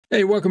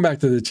Hey, welcome back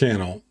to the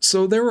channel.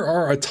 So there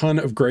are a ton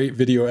of great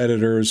video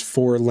editors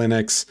for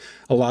Linux.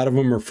 A lot of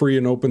them are free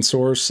and open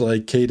source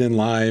like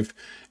Kdenlive,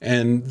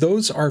 and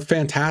those are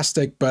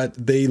fantastic, but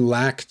they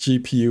lack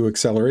GPU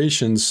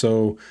acceleration.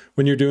 So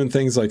when you're doing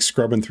things like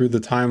scrubbing through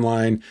the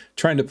timeline,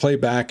 trying to play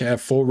back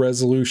at full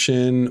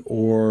resolution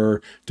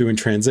or doing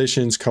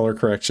transitions, color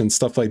correction,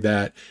 stuff like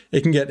that,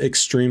 it can get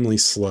extremely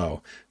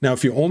slow. Now,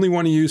 if you only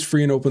want to use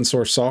free and open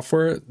source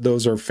software,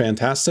 those are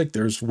fantastic.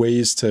 There's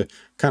ways to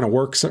kind of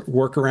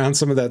work around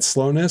some of that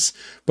slowness.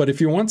 But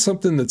if you want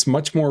something that's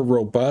much more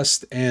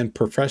robust and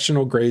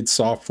professional grade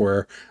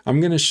software, I'm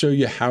going to show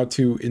you how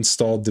to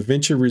install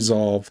DaVinci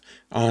Resolve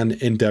on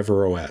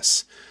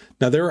EndeavourOS.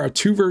 Now, there are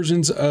two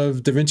versions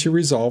of DaVinci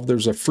Resolve.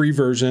 There's a free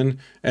version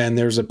and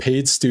there's a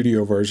paid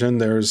studio version.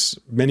 There's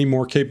many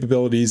more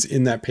capabilities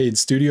in that paid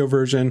studio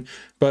version,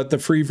 but the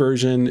free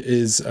version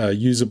is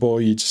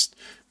usable. You just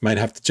might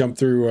have to jump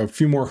through a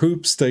few more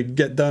hoops to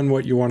get done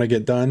what you want to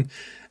get done.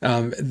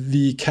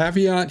 The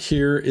caveat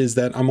here is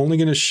that I'm only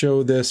going to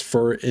show this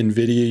for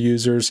NVIDIA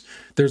users.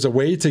 There's a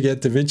way to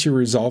get DaVinci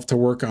Resolve to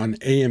work on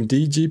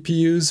AMD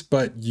GPUs,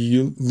 but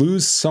you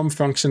lose some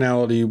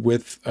functionality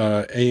with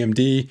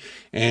AMD,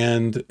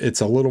 and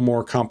it's a little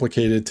more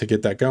complicated to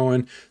get that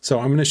going. So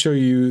I'm going to show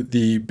you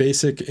the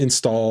basic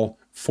install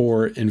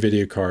for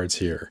NVIDIA cards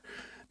here.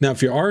 Now,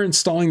 if you are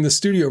installing the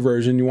studio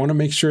version, you want to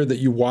make sure that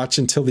you watch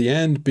until the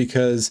end,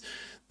 because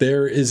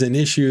there is an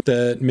issue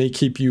that may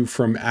keep you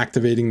from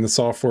activating the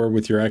software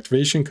with your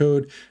activation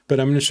code, but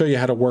I'm going to show you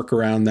how to work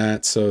around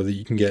that so that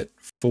you can get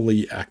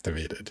fully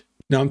activated.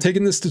 Now, I'm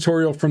taking this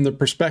tutorial from the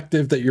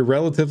perspective that you're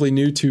relatively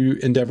new to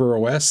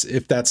EndeavourOS.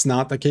 If that's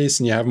not the case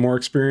and you have more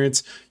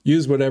experience,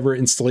 use whatever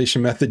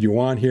installation method you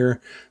want here.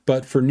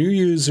 But for new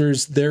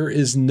users, there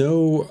is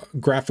no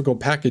graphical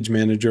package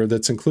manager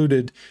that's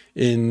included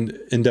in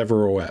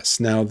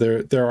EndeavourOS. Now,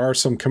 there are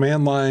some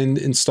command line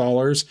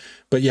installers,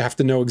 but you have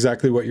to know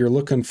exactly what you're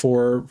looking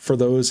for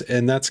those,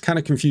 and that's kind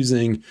of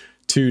confusing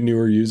to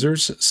newer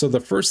users. So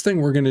the first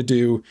thing we're going to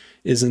do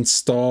is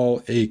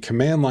install a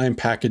command line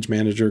package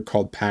manager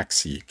called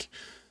PackSeek.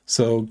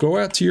 So go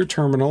out to your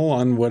terminal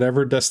on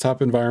whatever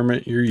desktop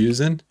environment you're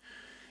using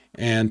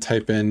and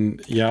type in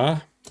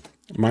 -i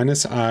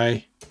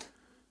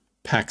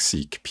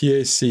PackSeek,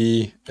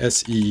 P-A-C-S-E-E-K.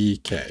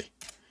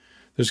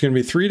 There's going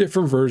to be three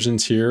different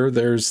versions here.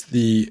 There's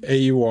the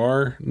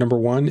AUR. Number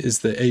one is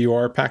the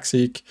AUR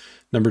PackSeek.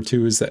 Number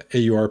two is the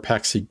AUR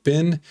PackSeek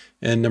bin.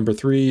 And number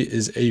three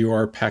is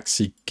AUR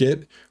PackSeek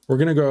Git. We're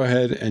going to go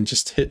ahead and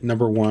just hit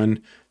number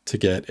one to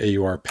get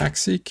AUR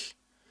PackSeek.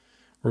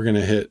 We're going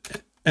to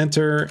hit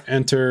enter,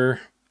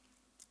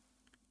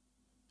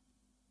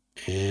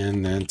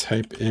 and then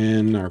type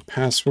in our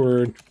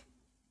password,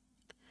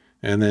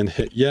 and then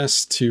hit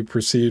yes to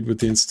proceed with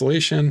the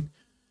installation.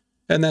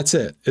 And that's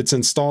it. It's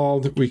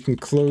installed. We can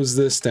close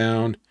this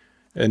down.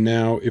 And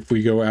now if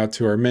we go out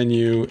to our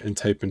menu and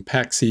type in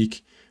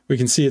PackSeek, we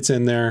can see it's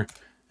in there,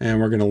 and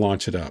we're going to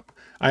launch it up.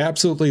 I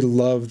absolutely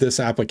love this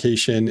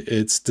application.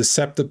 It's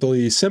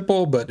deceptively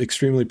simple, but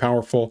extremely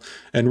powerful,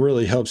 and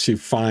really helps you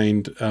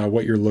find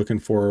what you're looking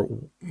for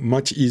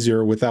much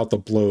easier without the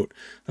bloat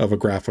of a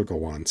graphical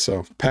one.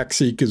 So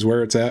PackSeek is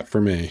where it's at for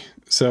me.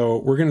 So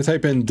we're going to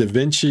type in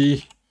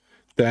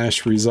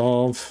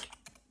DaVinci-Resolve.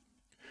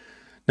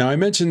 Now, I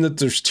mentioned that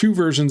there's two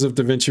versions of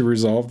DaVinci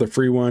Resolve, the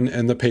free one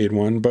and the paid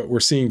one, but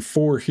we're seeing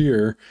four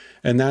here,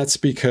 and that's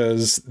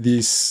because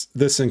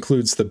this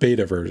includes the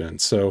beta version.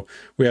 So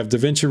we have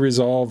DaVinci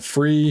Resolve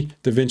Free,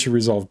 DaVinci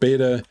Resolve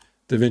Beta,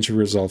 DaVinci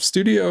Resolve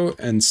Studio,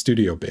 and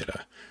Studio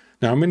Beta.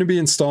 Now, I'm going to be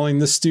installing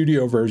the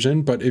Studio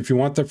version, but if you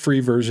want the free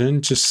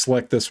version, just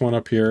select this one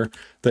up here.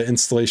 The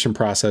installation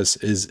process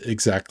is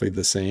exactly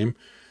the same.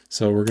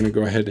 So we're going to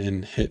go ahead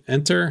and hit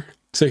enter.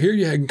 So here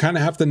you kind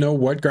of have to know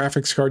what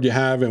graphics card you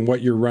have and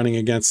what you're running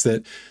against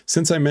it.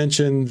 Since I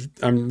mentioned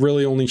I'm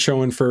really only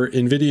showing for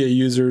NVIDIA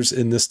users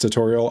in this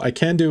tutorial, I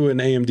can do an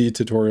AMD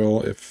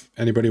tutorial if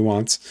anybody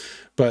wants,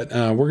 but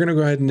we're going to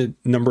go ahead and hit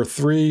number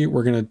three.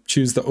 We're going to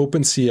choose the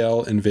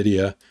OpenCL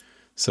NVIDIA.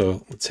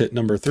 So let's hit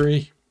number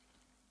three.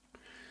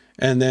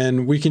 And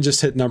then we can just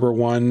hit number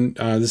one.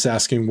 This is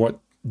asking what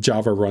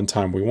Java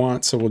runtime we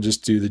want. So we'll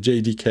just do the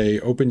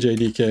JDK,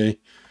 OpenJDK,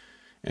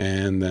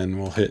 and then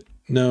we'll hit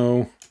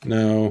no.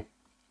 No.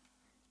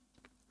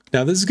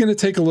 Now this is going to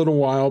take a little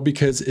while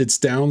because it's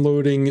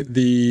downloading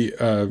the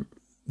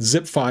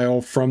zip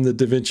file from the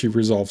DaVinci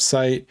Resolve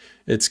site.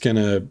 It's going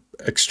to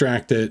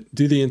extract it,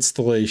 do the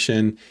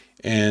installation,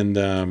 and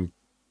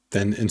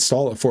then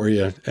install it for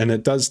you. And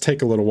it does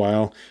take a little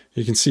while.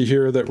 You can see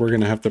here that we're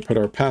going to have to put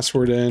our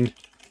password in.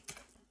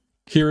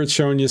 Here it's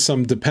showing you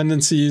some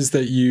dependencies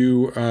that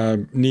you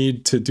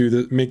need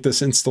to make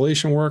this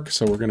installation work.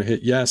 So we're going to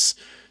hit yes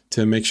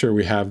to make sure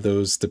we have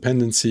those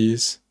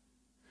dependencies,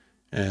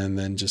 and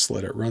then just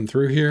let it run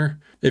through here.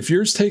 If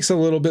yours takes a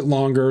little bit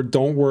longer,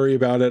 don't worry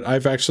about it.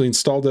 I've actually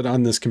installed it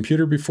on this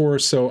computer before,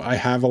 so I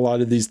have a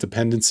lot of these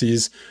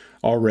dependencies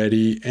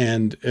already,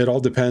 and it all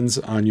depends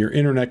on your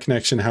internet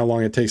connection, how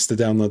long it takes to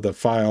download the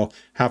file,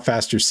 how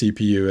fast your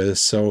CPU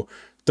is. So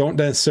don't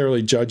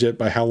necessarily judge it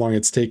by how long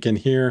it's taken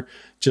here.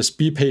 Just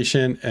be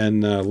patient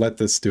and let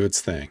this do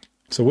its thing.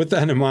 So with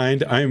that in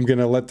mind, I'm going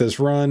to let this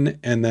run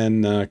and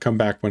then come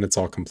back when it's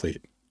all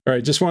complete. All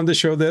right, just wanted to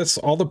show this.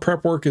 All the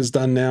prep work is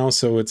done now,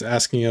 so it's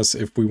asking us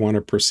if we want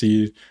to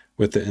proceed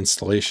with the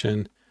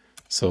installation.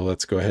 So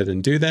let's go ahead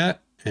and do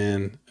that.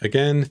 And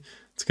again,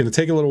 it's going to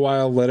take a little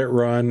while, let it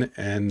run,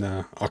 and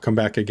I'll come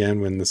back again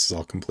when this is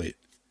all complete.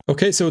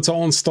 Okay, so it's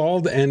all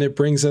installed and it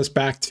brings us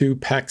back to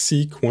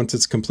PackSeek once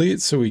it's complete.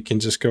 So we can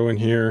just go in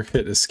here,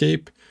 hit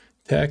escape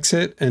to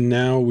exit, and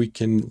now we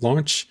can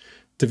launch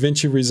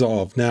DaVinci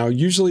Resolve. Now,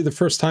 usually the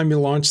first time you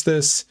launch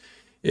this,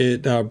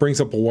 it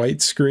brings up a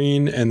white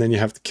screen and then you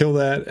have to kill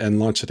that and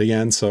launch it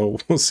again. So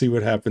we'll see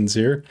what happens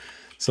here.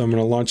 So I'm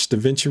going to launch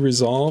DaVinci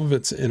Resolve.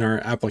 It's in our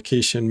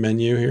application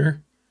menu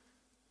here.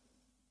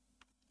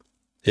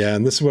 Yeah,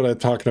 and this is what I'm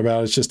talking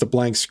about. It's just a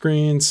blank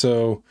screen.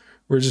 So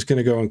we're just going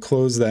to go and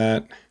close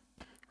that.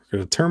 We're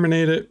going to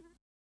terminate it.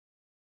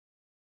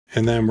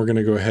 And then we're going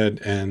to go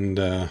ahead and,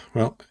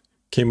 well,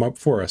 came up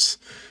for us.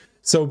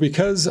 So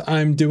because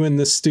I'm doing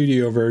the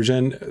studio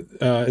version,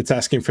 it's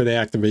asking for the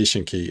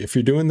activation key. If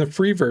you're doing the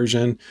free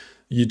version,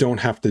 you don't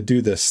have to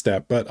do this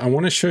step. But I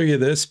want to show you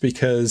this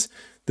because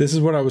this is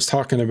what I was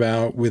talking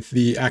about with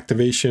the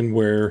activation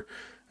where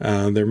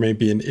there may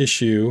be an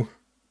issue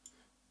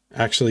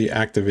actually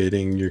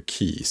activating your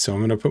key. So I'm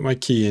going to put my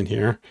key in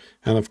here.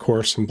 And of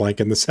course, I'm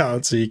blanking this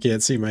out so you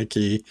can't see my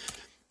key.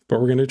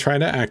 But we're going to try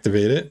to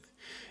activate it.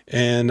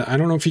 And I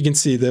don't know if you can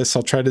see this.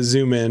 I'll try to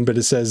zoom in, but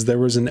it says there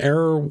was an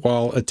error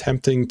while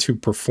attempting to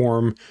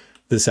perform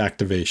this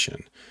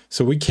activation.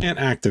 So we can't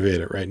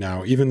activate it right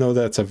now, even though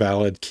that's a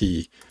valid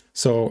key.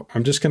 So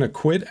I'm just going to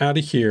quit out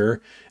of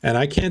here, and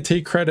I can't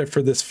take credit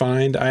for this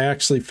find. I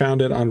actually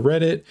found it on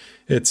Reddit.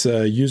 It's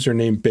a user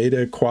named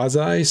Beta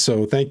Quasi.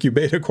 So thank you,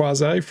 Beta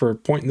Quasi, for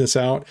pointing this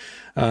out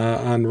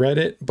on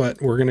Reddit.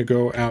 But we're going to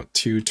go out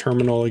to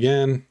terminal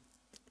again,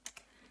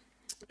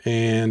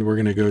 and we're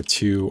going to go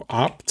to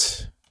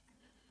opt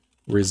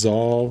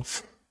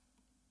resolve.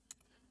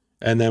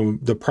 And then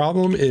the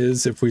problem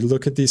is if we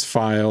look at these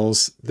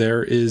files,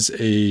 there is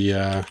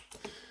a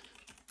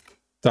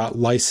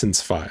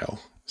 .license file.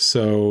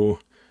 So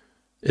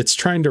it's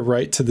trying to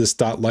write to this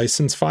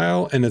 .license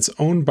file, and it's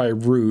owned by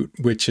root,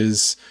 which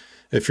is,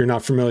 if you're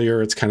not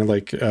familiar, it's kind of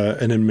like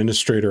an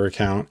administrator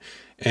account.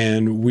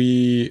 And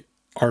we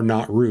are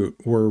not root.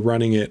 We're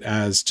running it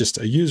as just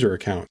a user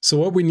account. So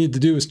what we need to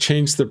do is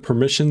change the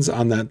permissions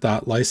on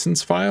that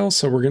 .license file.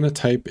 So we're going to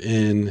type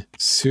in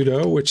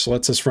sudo, which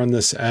lets us run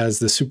this as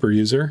the super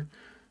user,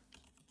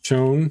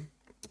 chown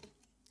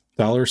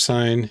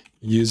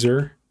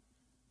 $user,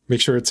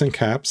 make sure it's in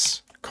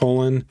caps,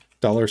 colon,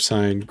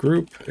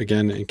 $group,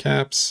 again in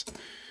caps.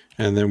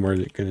 And then we're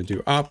going to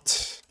do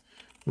opt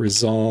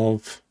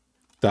resolve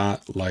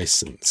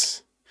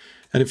 .license.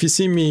 And if you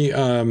see me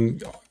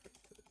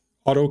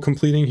auto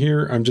completing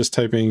here, I'm just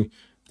typing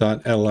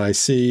 .lic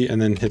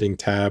and then hitting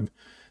tab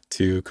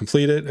to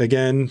complete it.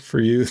 Again, for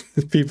you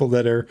people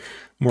that are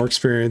more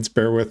experienced,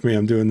 bear with me.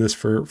 I'm doing this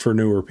for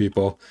newer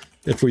people.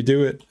 If we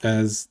do it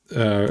as,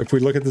 if we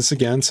look at this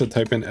again, so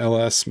type in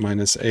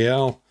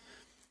ls-al,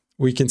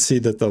 we can see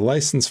that the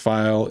license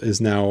file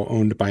is now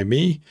owned by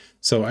me.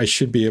 So I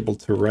should be able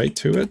to write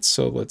to it.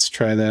 So let's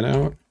try that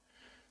out.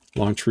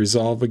 Launch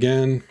Resolve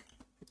again.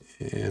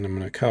 And I'm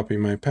going to copy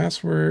my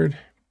password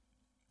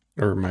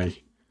or my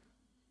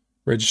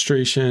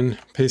registration,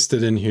 paste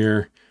it in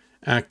here,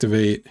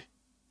 activate.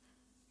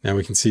 Now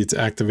we can see it's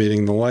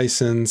activating the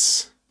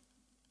license.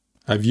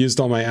 I've used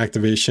all my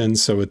activations,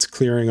 so it's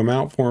clearing them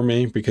out for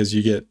me because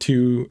you get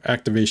 2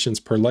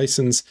 activations per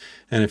license.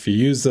 And if you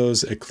use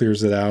those, it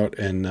clears it out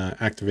and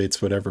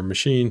activates whatever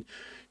machine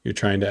you're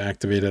trying to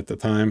activate at the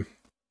time.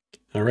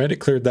 All right, it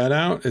cleared that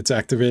out. It's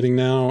activating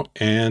now,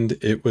 and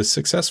it was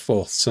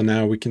successful. So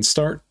now we can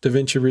start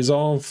DaVinci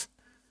Resolve.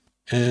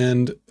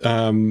 And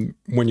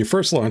when you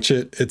first launch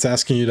it, it's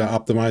asking you to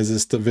optimize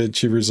this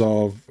DaVinci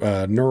Resolve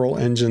neural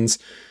engines.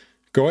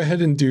 Go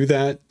ahead and do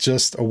that.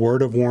 Just a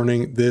word of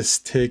warning, this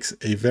takes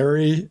a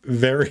very,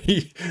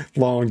 very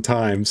long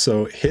time.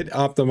 So hit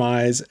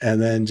optimize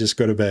and then just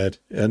go to bed,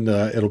 and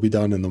it'll be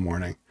done in the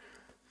morning.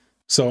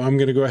 So I'm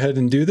going to go ahead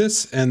and do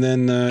this and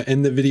then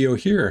end the video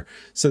here.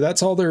 So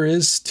that's all there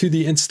is to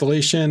the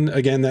installation.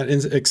 Again, that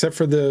is, except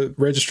for the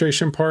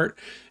registration part,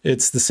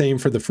 it's the same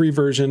for the free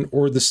version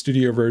or the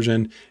studio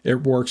version.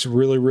 It works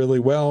really, really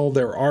well.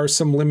 There are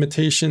some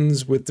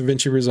limitations with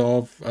DaVinci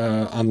Resolve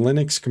on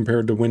Linux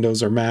compared to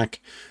Windows or Mac.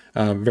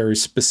 Very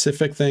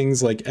specific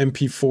things like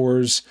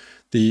MP4s.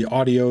 The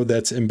audio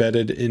that's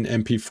embedded in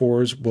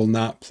MP4s will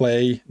not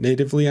play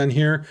natively on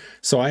here.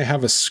 So I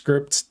have a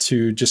script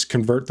to just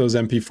convert those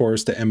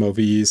MP4s to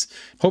MOVs.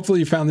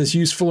 Hopefully you found this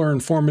useful or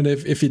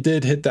informative. If you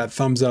did, hit that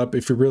thumbs up.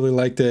 If you really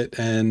liked it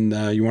and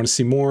you want to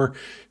see more,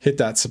 hit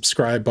that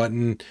subscribe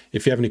button.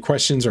 If you have any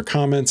questions or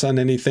comments on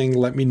anything,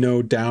 let me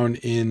know down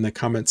in the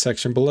comment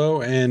section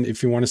below. And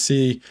if you want to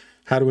see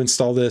how to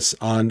install this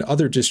on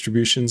other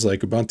distributions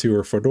like Ubuntu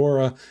or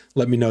Fedora,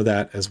 let me know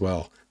that as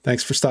well.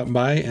 Thanks for stopping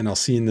by, and I'll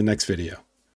see you in the next video.